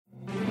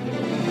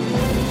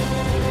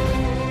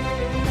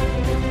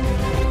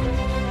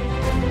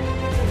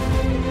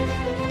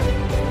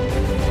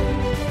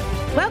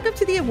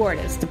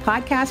Awardist, the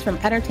podcast from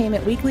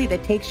Entertainment Weekly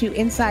that takes you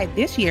inside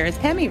this year's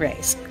Emmy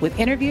race with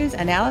interviews,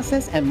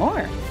 analysis, and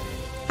more.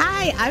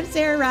 Hi, I'm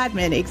Sarah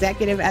Rodman,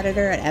 executive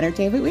editor at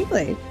Entertainment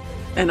Weekly.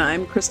 And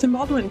I'm Kristen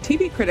Baldwin,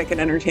 TV critic at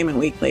Entertainment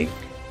Weekly.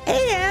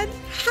 And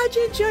how'd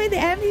you enjoy the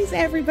Emmys,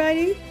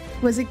 everybody?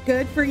 Was it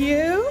good for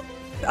you?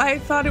 I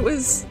thought it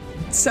was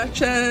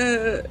such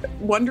a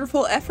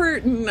wonderful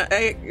effort and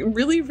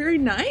really very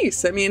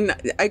nice. I mean,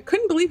 I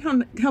couldn't believe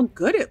how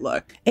good it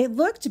looked. It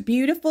looked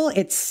beautiful.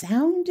 It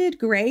sounded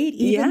great,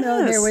 even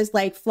though there was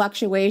like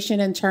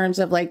fluctuation in terms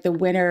of like the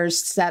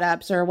winners'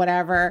 setups or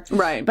whatever.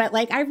 Right. But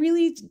like, I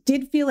really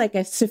did feel like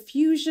a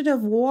suffusion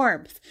of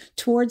warmth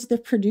towards the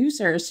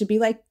producers to be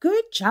like,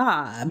 good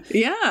job.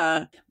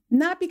 Yeah.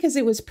 Not because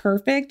it was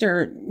perfect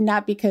or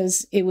not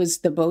because it was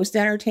the most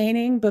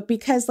entertaining, but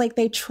because like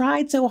they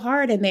tried so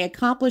hard and they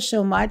accomplished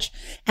so much.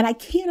 And I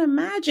can't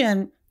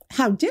imagine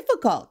how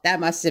difficult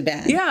that must have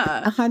been.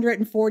 Yeah.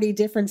 140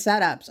 different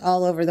setups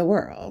all over the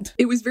world.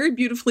 It was very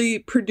beautifully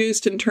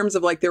produced in terms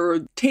of like there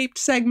were taped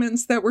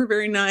segments that were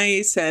very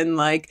nice. And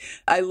like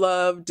I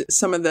loved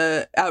some of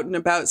the out and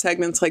about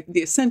segments, like the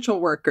essential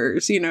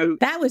workers, you know.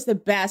 That was the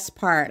best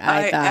part,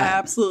 I thought.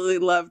 Absolutely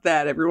loved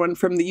that. Everyone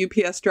from the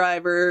UPS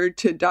driver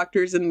to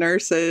doctors and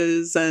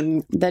nurses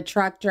and the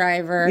truck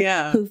driver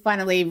who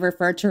finally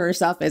referred to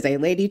herself as a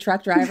lady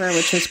truck driver,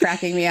 which was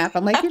cracking me up.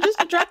 I'm like, you're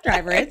just a truck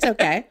driver. It's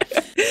okay.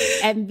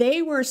 And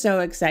they were so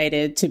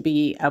excited to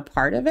be a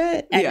part of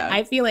it. And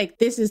I feel like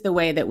this is the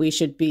way that we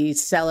should be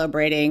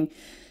celebrating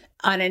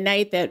on a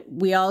night that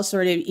we all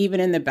sort of, even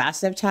in the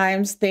best of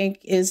times, think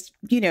is,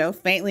 you know,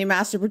 faintly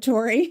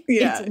masturbatory.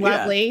 It's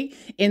lovely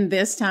in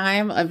this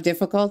time of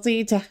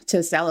difficulty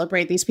to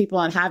celebrate these people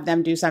and have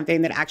them do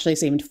something that actually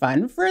seemed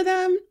fun for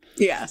them.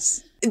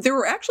 Yes. There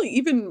were actually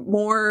even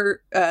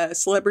more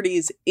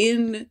celebrities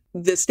in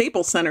the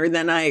Staples Center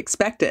than I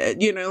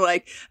expected. You know,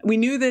 like we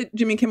knew that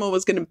Jimmy Kimmel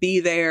was going to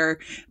be there,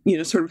 you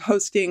know, sort of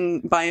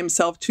hosting by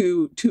himself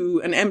to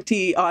an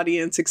empty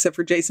audience, except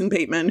for Jason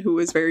Bateman, who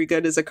was very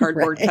good as a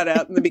cardboard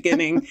cutout in the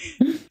beginning.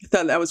 I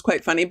thought that was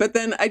quite funny. But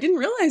then I didn't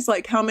realize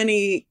like how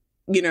many,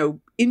 you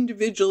know,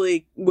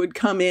 individually would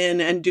come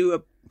in and do a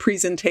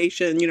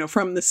presentation, you know,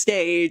 from the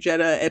stage at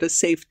a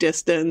safe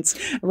distance.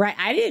 Right.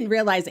 I didn't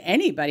realize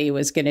anybody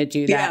was going to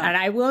do that. Yeah. And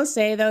I will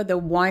say, though, the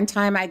one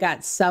time I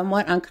got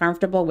somewhat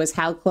uncomfortable was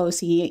how close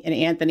he and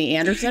Anthony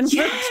Anderson were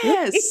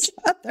to each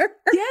other.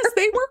 Yes,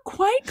 they were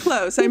quite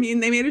close. I mean,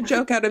 they made a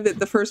joke out of it.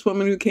 The first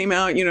woman who came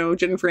out, you know,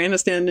 Jennifer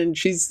Aniston, and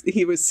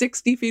he was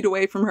 60 feet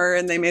away from her,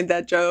 and they made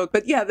that joke.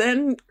 But yeah,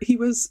 then he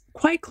was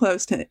quite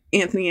close to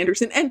Anthony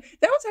Anderson. And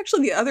that was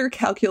actually the other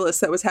calculus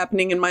that was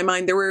happening in my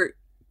mind. There were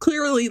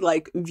clearly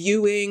like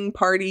viewing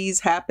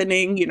parties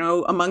happening, you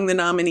know, among the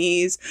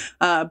nominees,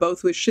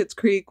 both with Schitt's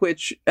Creek,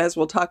 which, as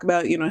we'll talk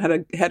about, you know,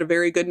 had a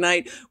very good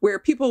night, where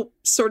people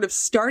sort of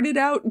started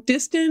out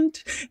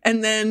distant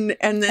and then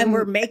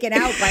we're making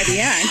out by the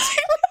end.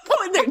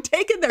 And they're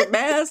taking their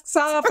masks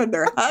off and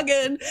they're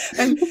hugging.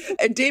 And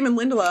Damon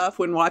Lindelof,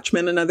 when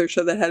Watchmen, another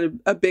show that had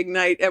a big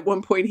night, at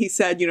one point he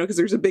said, you know, because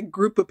there's a big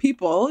group of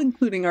people,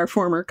 including our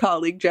former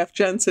colleague Jeff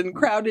Jensen,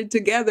 crowded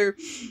together.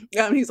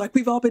 He's like,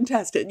 we've all been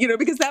tested, you know,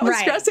 because that was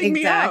stressing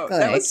me out.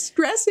 That was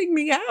stressing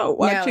me out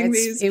watching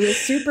these. It was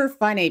super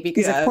funny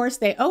because, of course,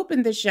 they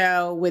opened the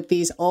show with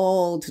these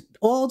old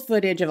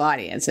footage of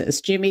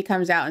audiences. Jimmy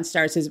comes out and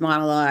starts his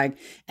monologue,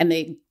 and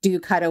they do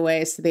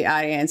cutaways to the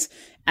audience.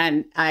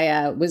 And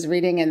I was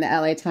reading in the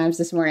LA Times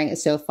this morning.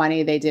 It's so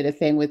funny. They did a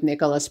thing with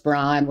Nicholas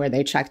Braun where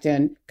they checked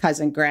in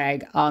Cousin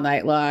Greg all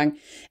night long.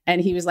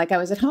 And he was like, I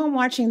was at home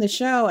watching the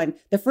show, and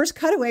the first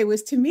cutaway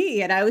was to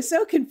me. And I was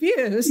so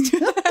confused.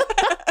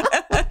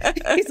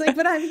 He's like,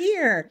 but I'm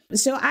here.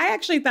 So I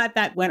actually thought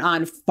that went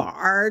on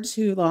far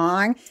too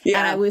long. Yeah.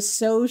 And I was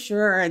so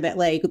sure that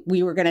like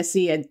we were going to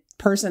see a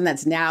person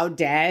that's now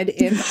dead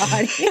in the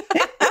audience.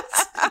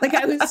 Like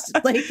I was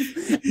like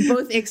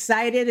both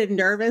excited and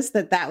nervous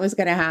that was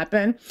going to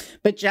happen.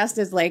 But just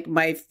as like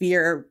my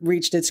fear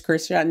reached its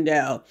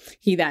crescendo,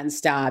 he then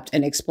stopped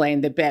and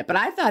explained the bit. But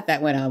I thought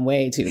that went on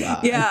way too long.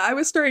 Yeah, I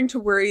was starting to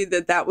worry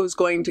that was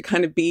going to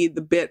kind of be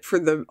the bit for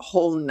the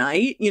whole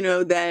night, you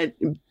know, that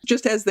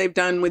just as they've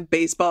done with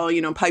baseball,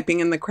 you know, piping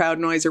in the crowd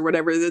noise or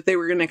whatever, that they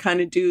were going to kind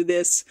of do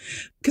this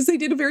because they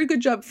did a very good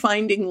job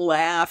finding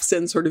laughs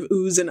and sort of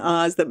oohs and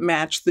ahs that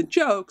matched the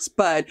jokes.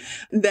 But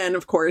then,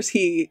 of course,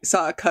 Jimmy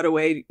saw a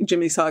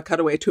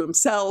cutaway to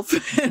himself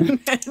and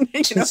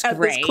you know, had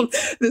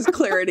this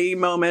clarity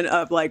moment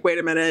of like, wait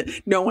a minute,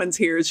 no one's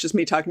here. It's just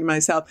me talking to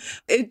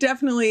myself. It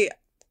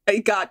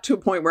got to a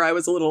point where I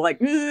was a little like,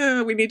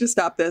 we need to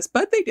stop this,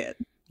 but they did.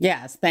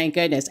 Yes, thank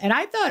goodness. And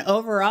I thought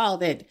overall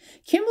that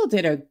Kimmel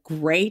did a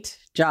great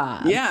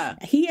job. Yeah.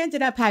 He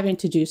ended up having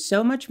to do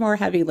so much more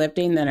heavy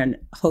lifting than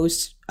a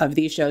host of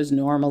these shows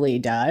normally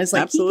does.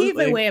 Like, Absolutely. he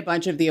gave away a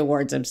bunch of the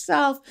awards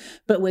himself,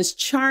 but was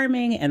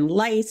charming and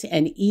light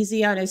and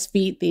easy on his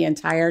feet the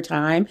entire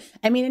time.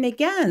 I mean, and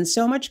again,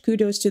 so much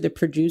kudos to the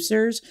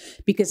producers,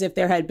 because if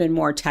there had been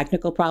more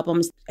technical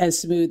problems, as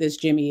smooth as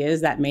Jimmy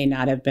is, that may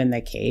not have been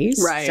the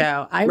case. Right.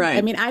 So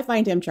I mean, I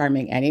find him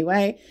charming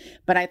anyway,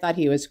 but I thought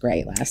he was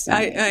great last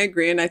night. I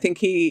agree. And I think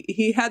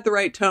he had the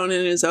right tone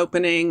in his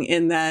opening,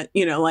 in that,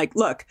 you know, like,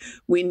 look,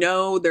 we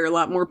know there are a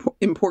lot more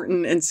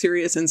important and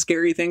serious and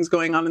scary things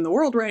going on in the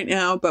world right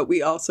now, but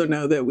we also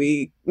know that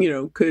we, you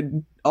know,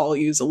 could all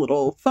use a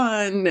little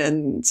fun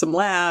and some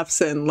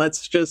laughs, and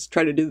let's just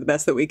try to do the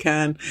best that we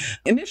can.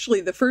 Initially,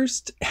 the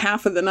first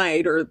half of the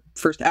night, or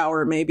first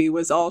hour maybe,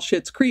 was all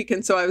Schitt's Creek.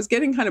 And so I was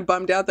getting kind of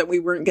bummed out that we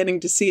weren't getting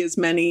to see as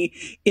many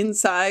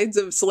insides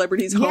of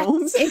celebrities'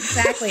 homes.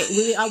 Exactly.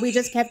 We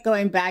just kept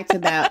going back to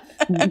that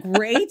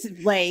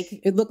great, like,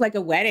 it looked like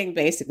a wedding,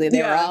 basically.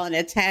 They were all in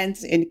a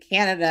tent in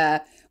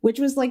Canada, which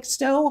was like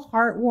so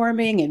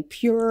heartwarming and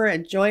pure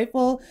and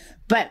joyful.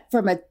 But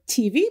from a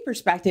TV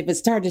perspective, it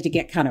started to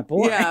get kind of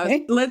boring. Yeah,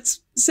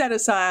 let's set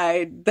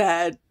aside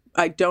that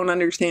I don't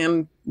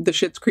understand the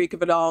Schitt's Creek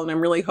of it all, and I'm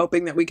really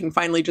hoping that we can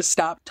finally just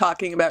stop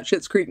talking about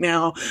Schitt's Creek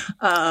now.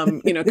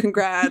 You know,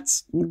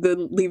 congrats. The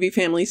Levy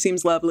family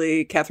seems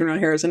lovely. Catherine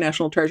O'Hara is a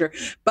national treasure.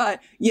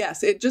 But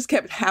yes, it just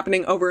kept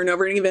happening over and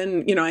over. And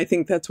even, you know, I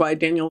think that's why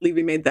Daniel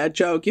Levy made that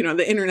joke. You know,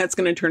 the internet's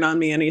going to turn on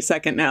me any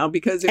second now,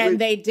 because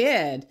they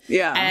did.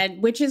 Yeah.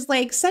 And which is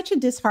like such a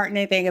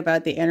disheartening thing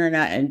about the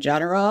internet in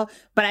general.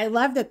 But I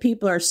love that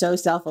people are so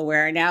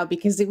self-aware now,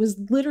 because it was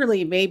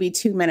literally maybe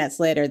 2 minutes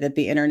later that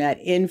the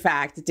internet, in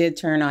fact, did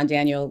turn on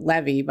Daniel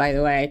Levy, by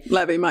the way.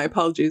 Levy, my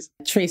apologies.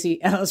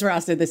 Tracy Ellis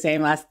Ross did the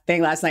same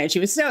thing last night. She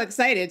was so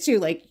excited too.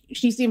 Like,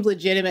 she seemed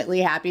legitimately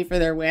happy for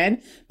their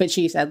win, but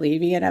she said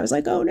Levy, and I was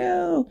like, oh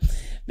no.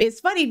 It's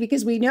funny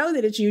because we know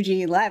that it's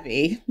Eugene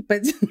Levy,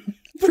 but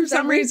for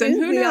some reason,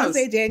 who knows? We all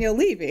say Daniel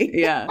Levy.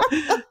 Yeah.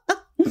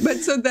 But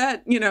so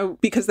that, you know,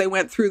 because they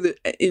went through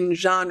in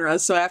genre.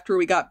 So after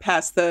we got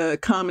past the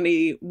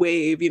comedy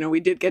wave, you know, we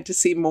did get to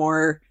see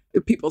more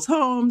people's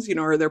homes, you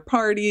know, or their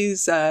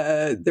parties.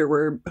 There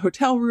were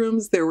hotel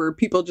rooms. There were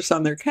people just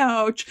on their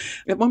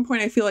couch. At one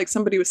point, I feel like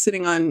somebody was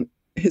sitting on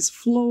his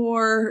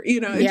floor, you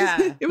know.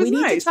 It was we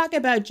need nice. to talk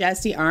about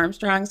Jesse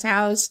Armstrong's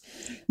house,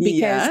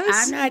 because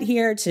I'm not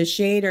here to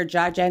shade or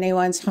judge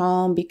anyone's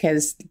home,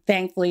 because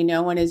thankfully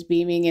no one is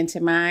beaming into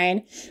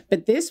mine.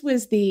 But this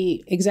was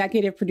the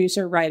executive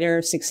producer, writer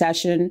of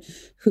Succession,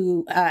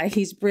 who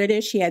he's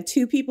British. He had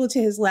two people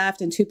to his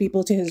left and two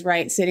people to his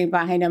right sitting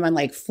behind him on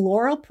like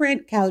floral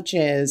print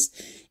couches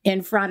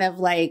in front of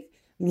like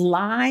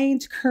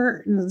lined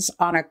curtains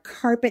on a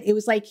carpet. It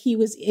was like he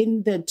was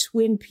in the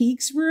Twin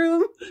Peaks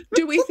room.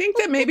 Do we think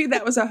that maybe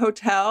that was a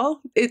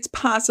hotel? It's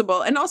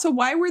possible. And also,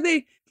 why were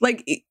they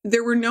like,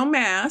 there were no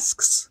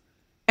masks,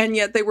 and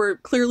yet they were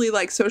clearly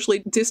like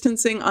socially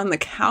distancing on the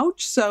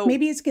couch. So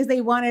maybe it's because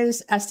they wanted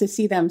us to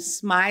see them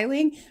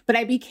smiling. But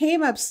I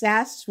became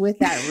obsessed with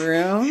that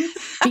room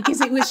because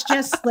it was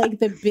just like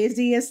the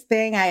busiest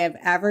thing I have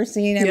ever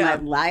seen in my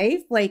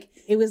life. Like,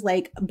 it was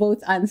like both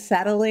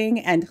unsettling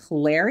and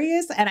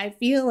hilarious. And I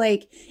feel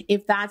like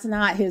if that's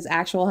not his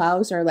actual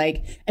house, or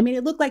like, I mean,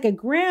 it looked like a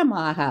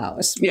grandma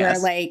house where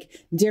like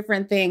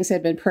different things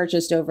had been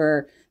purchased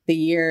over the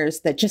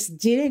years that just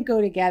didn't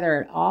go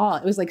together at all.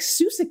 It was like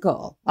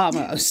Seussical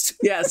almost.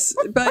 Yes.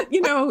 But,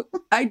 you know,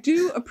 I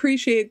do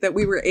appreciate that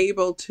we were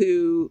able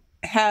to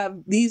have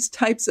these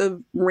types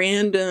of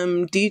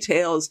random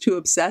details to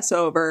obsess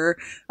over.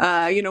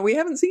 You know, we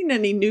haven't seen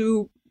any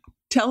new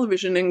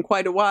television in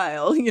quite a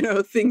while, you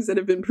know, things that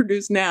have been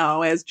produced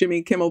now, as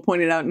Jimmy Kimmel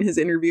pointed out in his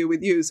interview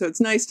with you. So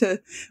it's nice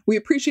we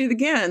appreciate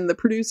again the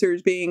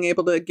producers being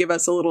able to give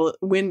us a little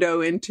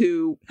window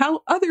into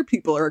how other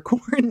people are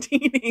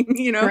quarantining,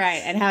 you know.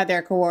 Right, and how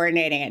they're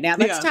coordinating it. Now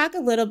let's talk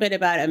a little bit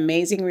about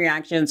Amazing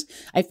Reactions.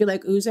 I feel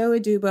like Uzo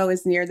Adubo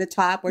is near the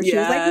top, where she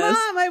was like,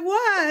 Mom, I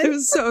won. It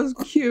was so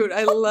cute.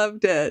 I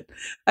loved it.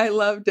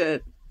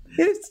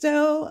 It's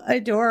so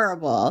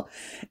adorable.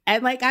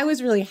 And like, I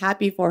was really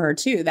happy for her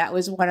too. That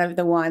was one of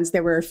the ones,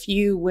 there were a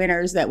few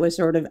winners that was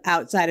sort of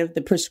outside of the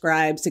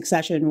prescribed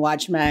Succession,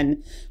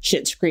 Watchmen,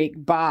 Schitt's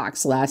Creek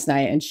box last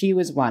night. And she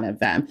was one of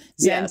them.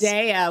 Yes.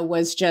 Zendaya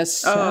was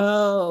just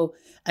so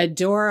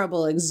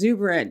adorable,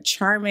 exuberant,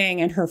 charming.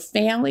 And her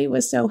family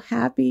was so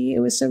happy.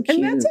 It was so cute.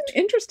 And that's an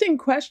interesting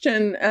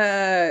question.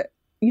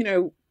 You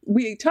know,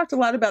 we talked a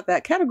lot about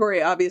that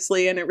category,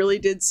 obviously, and it really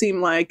did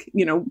seem like,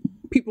 you know,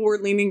 people were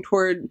leaning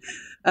toward,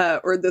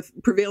 or the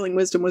prevailing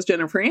wisdom was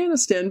Jennifer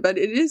Aniston. But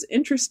it is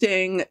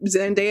interesting.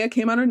 Zendaya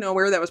came out of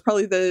nowhere. That was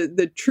probably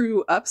the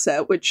true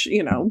upset, which,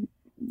 you know.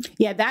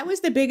 Yeah, that was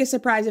the biggest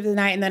surprise of the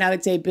night. And then I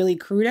would say Billy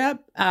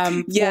Crudup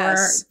for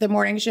the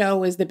morning show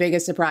was the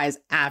biggest surprise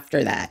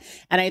after that.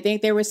 And I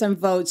think there was some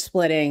vote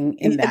splitting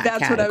in that That's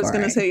category. what I was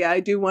going to say. Yeah, I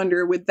do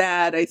wonder with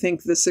that. I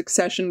think the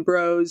Succession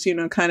bros, you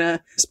know, kind of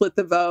split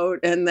the vote.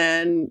 And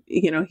then,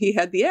 you know, he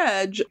had the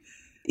edge.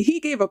 he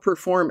gave a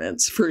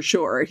performance for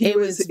sure. It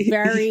was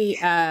very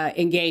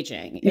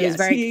engaging. It was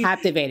very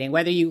captivating.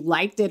 Whether you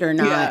liked it or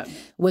not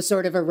was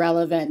sort of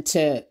irrelevant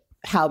to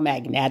how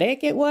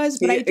magnetic it was.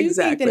 But I do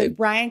think that if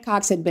Brian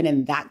Cox had been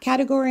in that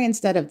category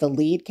instead of the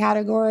lead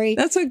category,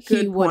 that's a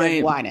good he would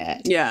have won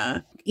it.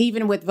 Yeah.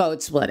 Even with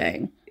vote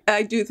splitting.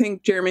 I do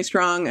think Jeremy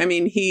Strong, I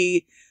mean,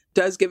 he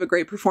does give a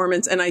great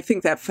performance. And I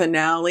think that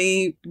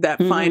finale, that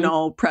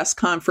final press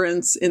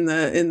conference in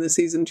the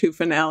season 2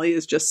 finale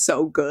is just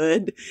so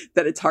good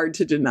that it's hard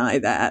to deny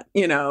that,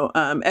 you know,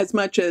 as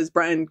much as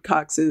Brian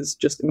Cox is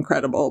just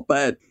incredible.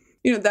 But,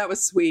 you know, that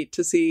was sweet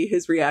to see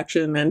his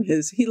reaction and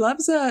he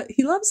loves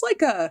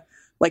like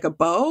a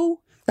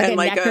bow. Like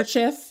and a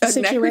neckerchief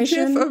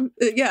situation?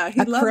 He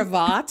loves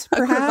cravat, perhaps?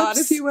 A cravat,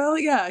 if you will.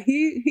 Yeah,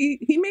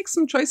 he makes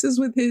some choices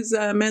with his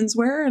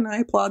menswear, and I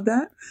applaud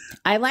that.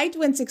 I liked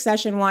when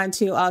Succession won,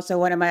 too. Also,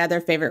 one of my other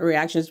favorite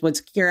reactions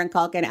was Kieran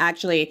Culkin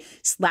actually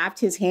slapped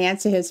his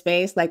hands to his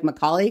face like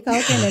Macaulay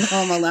Culkin in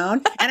Home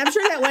Alone. And I'm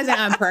sure that wasn't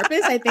on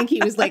purpose. I think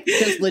he was like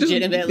just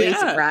legitimately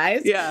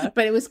surprised. Yeah.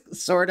 But it was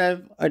sort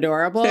of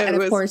adorable. And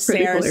of course,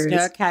 Sarah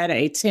Snook had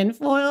a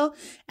tinfoil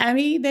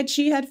Emmy that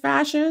she had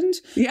fashioned,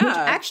 which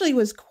actually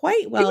was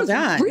quite well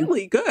done.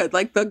 Really good.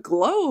 Like the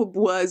globe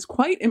was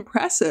quite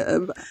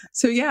impressive.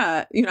 So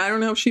yeah, you know, I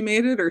don't know if she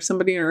made it or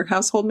somebody in her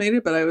household made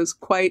it, but I was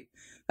quite,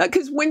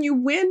 because when you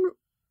win,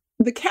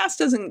 the cast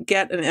doesn't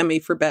get an Emmy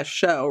for best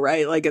show,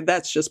 right? Like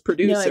that's just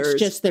producers. No, it's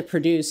just the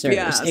producers.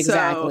 Yeah,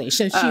 exactly.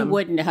 So she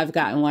wouldn't have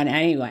gotten one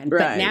anyway. Right.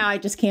 But now I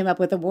just came up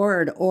with a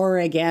word,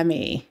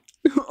 origami.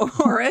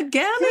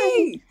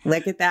 Origami.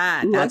 Look at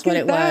that. That's what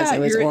it was. It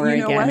was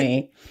origami.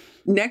 You know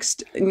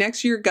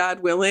Next year,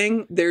 God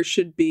willing, there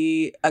should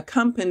be a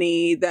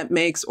company that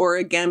makes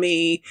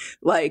origami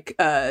like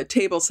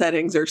table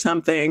settings or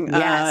something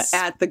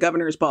at the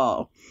governor's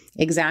ball.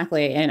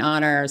 Exactly, in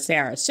honor of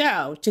Sarah.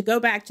 So to go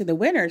back to the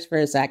winners for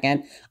a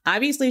second,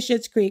 obviously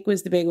Schitt's Creek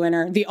was the big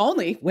winner, the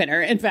only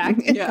winner, in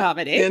fact, in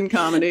comedy. In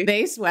comedy.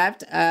 They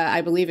swept, I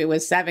believe it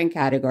was 7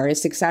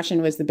 categories.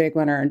 Succession was the big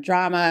winner in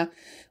drama,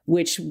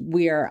 which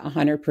we are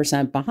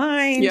 100%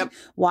 behind. Yep.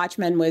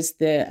 Watchmen was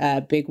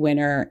the big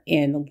winner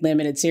in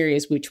limited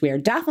series, which we are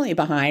definitely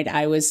behind.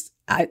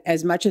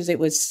 As much as it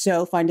was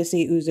so fun to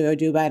see Uzo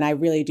Aduba, and I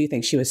really do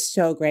think she was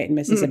so great in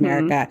Mrs.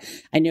 America,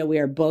 I know we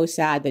are both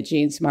sad that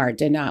Jean Smart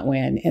did not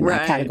win in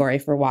that category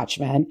for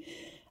Watchmen.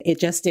 It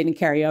just didn't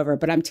carry over.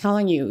 But I'm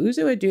telling you,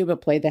 Uzo Aduba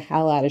played the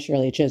hell out of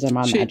Shirley Chisholm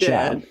on that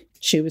show.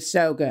 She was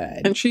so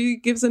good. And she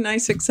gives a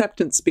nice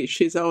acceptance speech.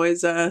 She's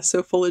always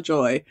so full of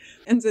joy.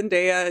 And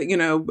Zendaya, you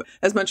know,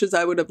 as much as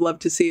I would have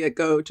loved to see it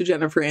go to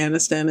Jennifer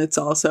Aniston, it's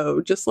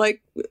also just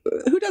like,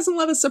 who doesn't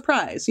love a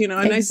surprise? You know,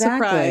 a nice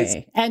surprise.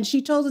 And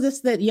she told us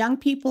that young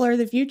people are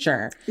the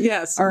future.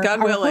 Yes, or,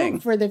 God willing.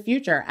 Hope for the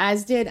future,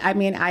 as did, I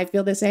mean, I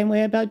feel the same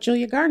way about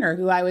Julia Garner,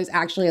 who I was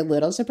actually a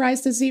little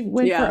surprised to see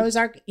win for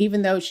Ozark,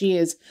 even though she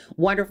is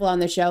wonderful on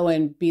the show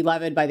and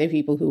beloved by the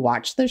people who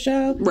watch the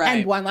show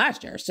and won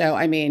last year. So,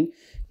 I mean,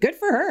 good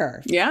for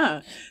her.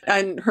 Yeah.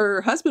 And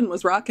her husband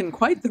was rocking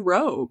quite the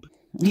robe.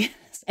 Yes.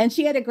 And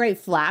she had a great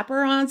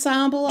flapper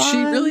ensemble on. She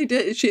really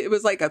did. It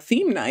was like a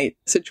theme night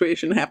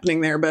situation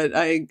happening there. But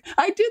I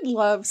did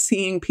love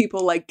seeing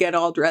people like get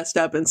all dressed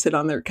up and sit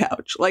on their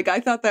couch. Like I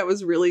thought that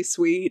was really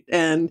sweet.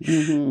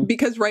 And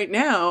because right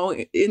now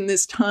in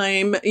this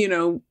time, you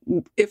know,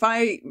 if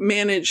I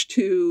manage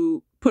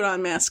to put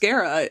on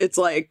mascara, it's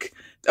like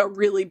a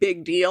really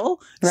big deal.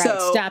 Right.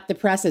 So, stop the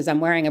presses. I'm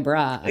wearing a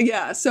bra.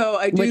 Yeah. So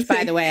I do. Which,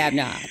 by the way, I'm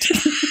not.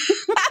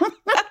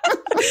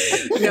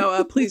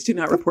 No, please do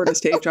not report us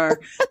to HR.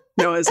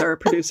 Noah's our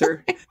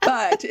producer.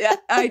 But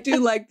I do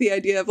like the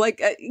idea of like,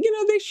 you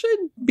know, they should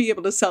be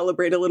able to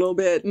celebrate a little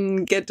bit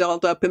and get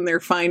dolled up in their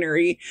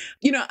finery.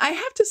 You know, I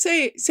have to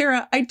say,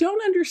 Sarah, I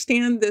don't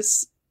understand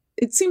this.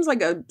 It seems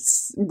like a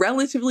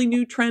relatively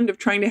new trend of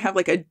trying to have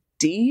like a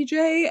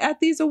DJ at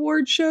these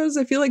award shows.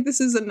 I feel like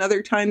this is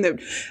another time that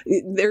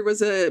there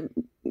was a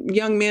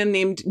young man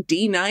named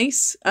D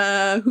Nice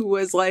who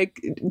was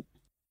like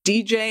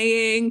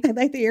DJing. I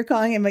like that you're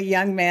calling him a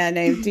young man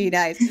named D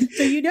Nice.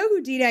 So you know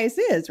who D Nice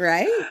is,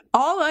 right?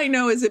 All I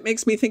know is it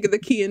makes me think of the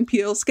Key and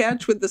Peele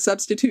sketch with the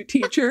substitute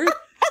teacher,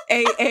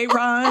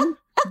 Aaron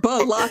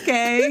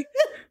Balake.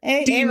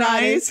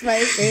 Aaron is my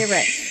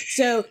favorite.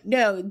 So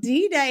no,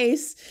 D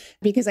Nice,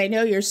 because I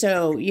know you're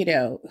so, you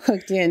know,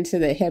 hooked into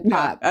the hip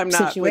hop I'm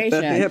not situation.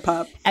 With the hip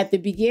hop. At the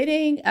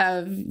beginning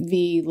of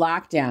the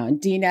lockdown,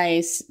 D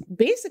Nice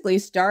basically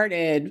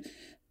started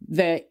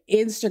the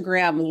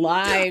Instagram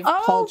live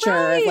culture.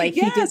 Right. Like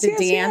he did the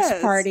dance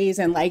parties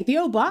and like the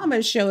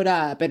Obamas showed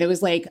up and it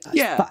was like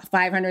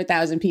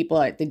 500,000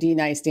 people at the D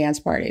Nice dance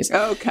parties.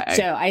 Okay.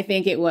 So I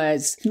think that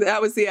was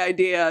the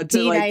idea.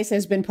 D Nice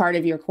has been part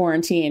of your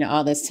quarantine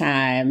all this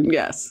time.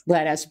 Yes.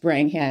 Let us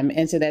bring him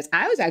into this.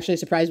 I was actually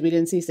surprised we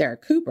didn't see Sarah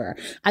Cooper.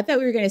 I thought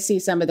we were going to see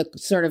some of the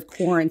sort of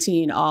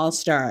quarantine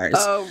all-stars.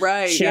 Oh,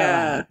 right.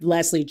 Yeah.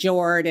 Leslie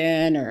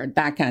Jordan or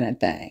that kind of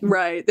thing.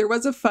 Right. There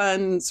was a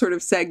fun sort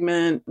of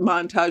segment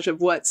montage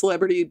of what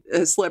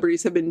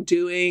celebrities have been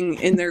doing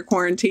in their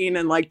quarantine,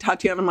 and like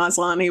Tatiana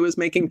Maslany was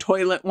making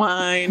toilet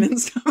wine and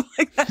stuff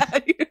like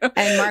that. You know?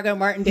 And Margot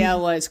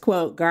Martindale was,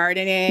 quote,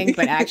 gardening,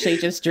 but actually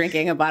just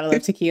drinking a bottle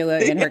of tequila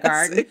in her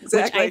garden,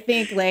 exactly. Which I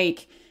think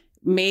like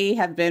may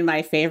have been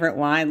my favorite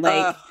wine.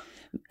 Like.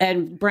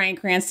 And Bryan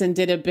Cranston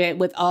did a bit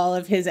with all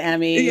of his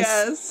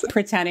Emmys,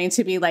 pretending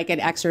to be like an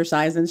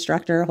exercise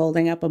instructor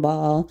holding up a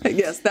ball.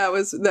 Yes, that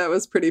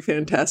was pretty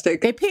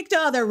fantastic. They picked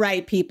all the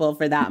right people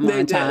for that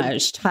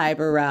montage. Ty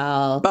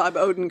Burrell. Bob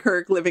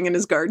Odenkirk living in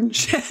his garden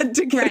shed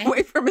to get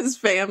away from his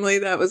family.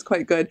 That was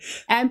quite good.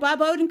 And Bob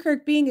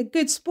Odenkirk being a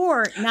good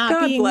sport,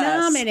 not being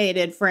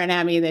nominated for an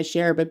Emmy this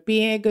year, but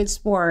being a good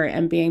sport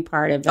and being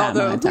part of that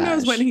montage. Who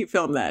knows when he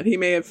filmed that? He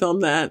may have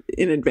filmed that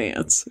in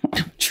advance.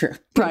 True.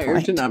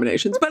 Prior to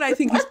nominations. But I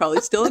think he's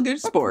probably still a good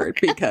sport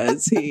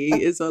because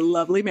he is a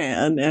lovely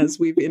man, as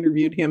we've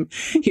interviewed him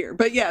here.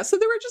 But yeah, so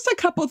there were just a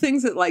couple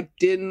things that like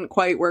didn't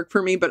quite work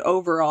for me. But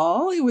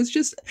overall, it was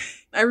just,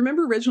 I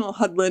remember Reginald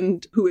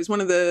Hudlin, who is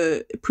one of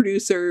the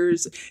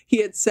producers,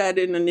 he had said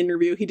in an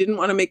interview he didn't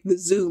want to make the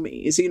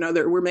Zoomies. You know,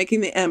 we're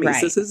making the Emmys.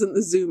 Right. This isn't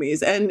the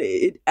Zoomies. And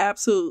it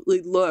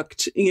absolutely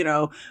looked, you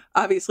know,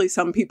 obviously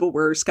some people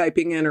were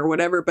Skyping in or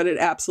whatever, but it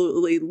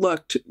absolutely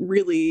looked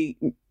really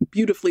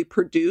beautifully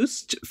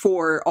produced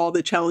for all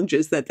the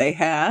challenges that they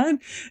had.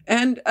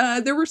 And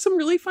there were some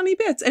really funny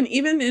bits. And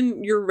even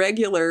in your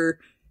regular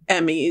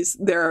Emmys,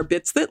 there are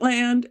bits that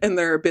land and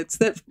there are bits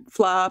that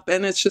flop,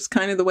 and it's just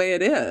kind of the way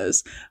it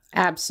is.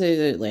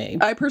 Absolutely.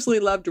 I personally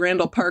loved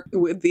Randall Park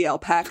with the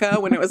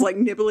alpaca when it was like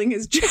nibbling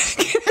his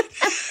jacket.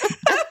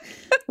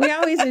 We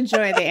always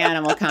enjoy the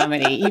animal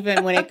comedy,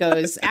 even when it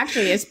goes,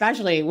 actually,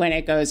 especially when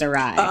it goes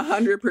awry.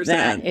 100%.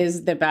 That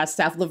is the best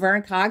stuff.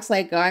 Laverne Cox,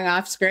 like going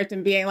off script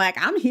and being like,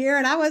 I'm here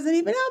and I wasn't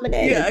even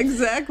nominated. Yeah,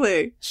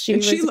 exactly. She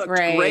looked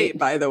great,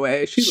 by the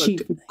way. She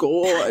looked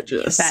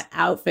gorgeous. That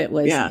outfit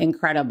was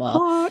incredible.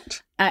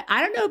 Hot.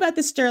 I don't know about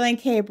the Sterling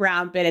K.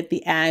 Brown bit at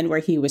the end where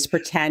he was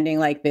pretending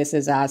like This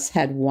Is Us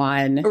had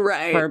won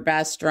for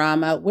Best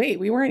Drama. Wait,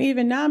 we weren't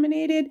even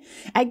nominated?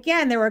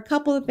 Again, there were a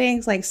couple of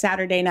things like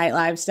Saturday Night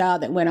Live style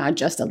that went on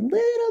just a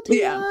little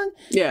too long.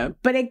 Yeah.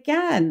 But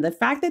again, the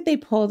fact that they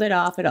pulled it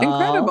off at all.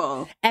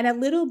 Incredible. And a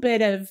little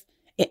bit of,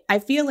 I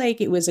feel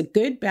like it was a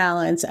good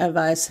balance of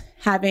us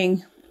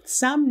having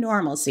some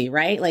normalcy,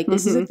 right? Like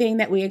this is a thing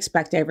that we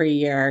expect every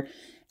year.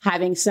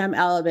 Having some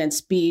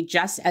elements be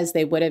just as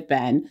they would have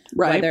been,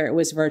 whether it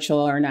was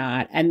virtual or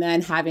not. And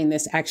then having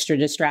this extra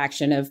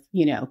distraction of,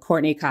 you know,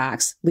 Courtney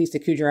Cox, Lisa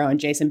Kudrow, and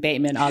Jason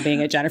Bateman all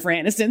being at Jennifer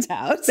Aniston's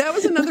house. That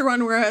was another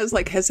one where I was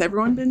like, has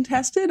everyone been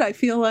tested? I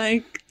feel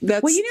like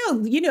that's... Well,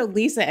 you know,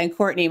 Lisa and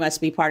Courtney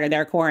must be part of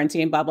their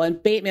quarantine bubble.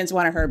 And Bateman's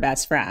one of her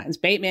best friends.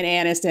 Bateman,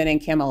 Aniston,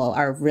 and Kimmel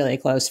are really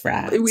close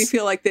friends. We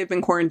feel like they've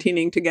been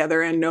quarantining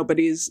together and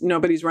nobody's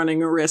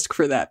running a risk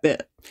for that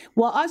bit.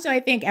 Well, also, I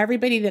think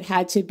everybody that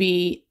had to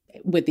be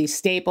with the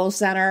Staples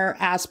Center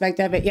aspect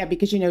of it. Yeah,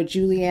 because, you know,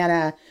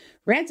 Juliana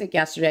Rancic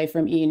yesterday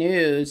from E!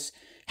 News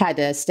had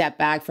to step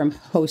back from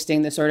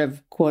hosting the sort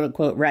of quote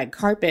unquote red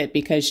carpet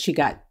because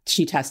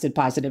she tested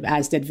positive,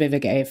 as did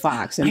Vivica A.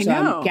 Fox. And so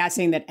I'm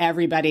guessing that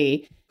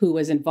everybody who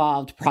was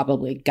involved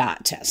probably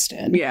got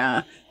tested.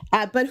 Yeah.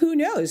 But who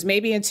knows?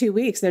 Maybe in 2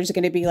 weeks, there's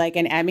going to be like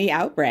an Emmy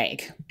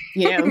outbreak.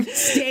 You know,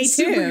 stay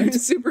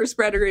tuned. Super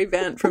spreader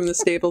event from the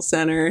Staples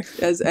Center,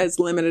 as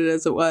limited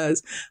as it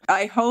was.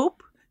 I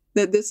hope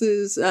that this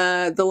is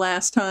the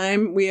last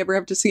time we ever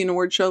have to see an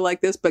award show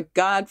like this. But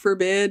God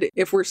forbid,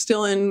 if we're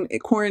still in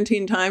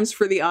quarantine times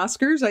for the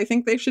Oscars, I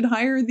think they should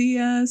hire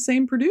the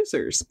same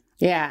producers.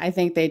 Yeah, I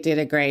think they did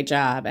a great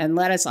job. And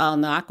let us all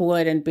knock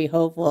wood and be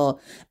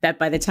hopeful that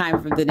by the time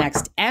of the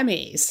next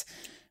Emmys,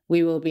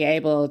 we will be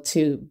able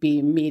to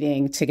be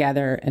meeting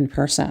together in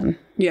person.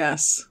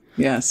 Yes.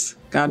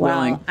 God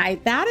willing.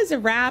 That is a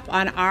wrap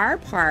on our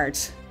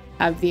part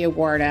of the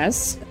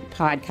Awardist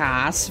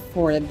podcast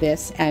for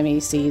this Emmy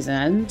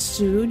season.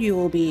 Soon you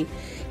will be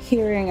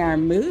hearing our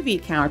movie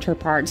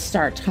counterparts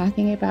start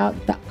talking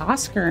about the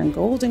Oscar and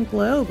Golden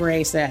Globe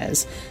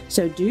races.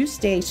 So do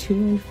stay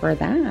tuned for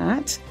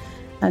that.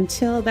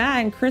 Until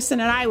then, Kristen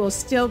and I will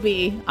still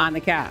be on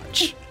the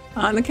couch.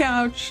 On the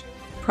couch,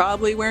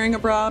 probably wearing a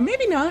bra,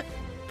 maybe not.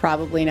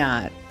 Probably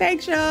not.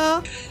 Thanks,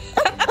 y'all.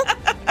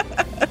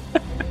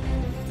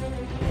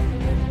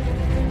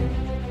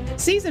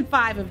 Season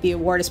 5 of the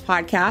Awardist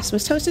podcast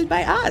was hosted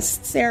by us,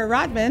 Sarah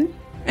Rodman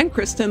and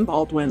Kristen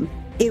Baldwin.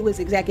 It was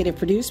executive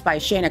produced by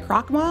Shayna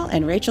Krochmal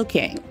and Rachel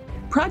King.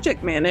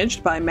 Project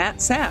managed by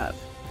Matt Sav.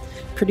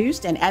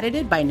 Produced and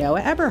edited by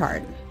Noah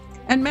Eberhard.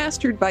 And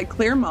mastered by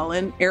Claire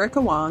Mullen,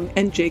 Erica Wong,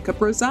 and Jacob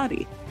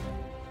Rosati.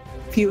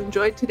 If you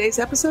enjoyed today's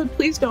episode,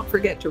 please don't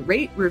forget to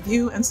rate,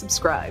 review, and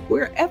subscribe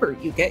wherever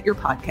you get your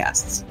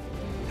podcasts.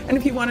 And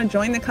if you want to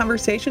join the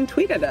conversation,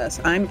 tweet at us.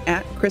 I'm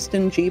at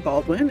Kristen G.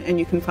 Baldwin, and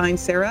you can find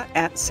Sarah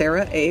at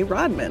Sarah A.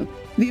 Rodman.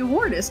 The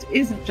Awardist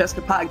isn't just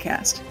a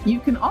podcast.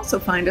 You can also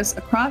find us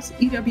across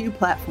EW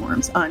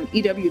platforms on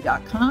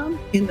EW.com,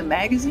 in the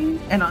magazine,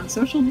 and on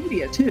social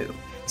media too.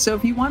 So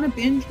if you want to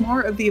binge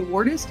more of The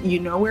Awardist, you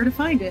know where to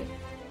find it.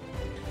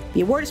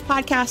 The Awardist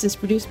podcast is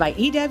produced by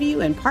EW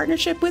in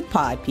partnership with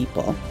Pod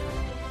People.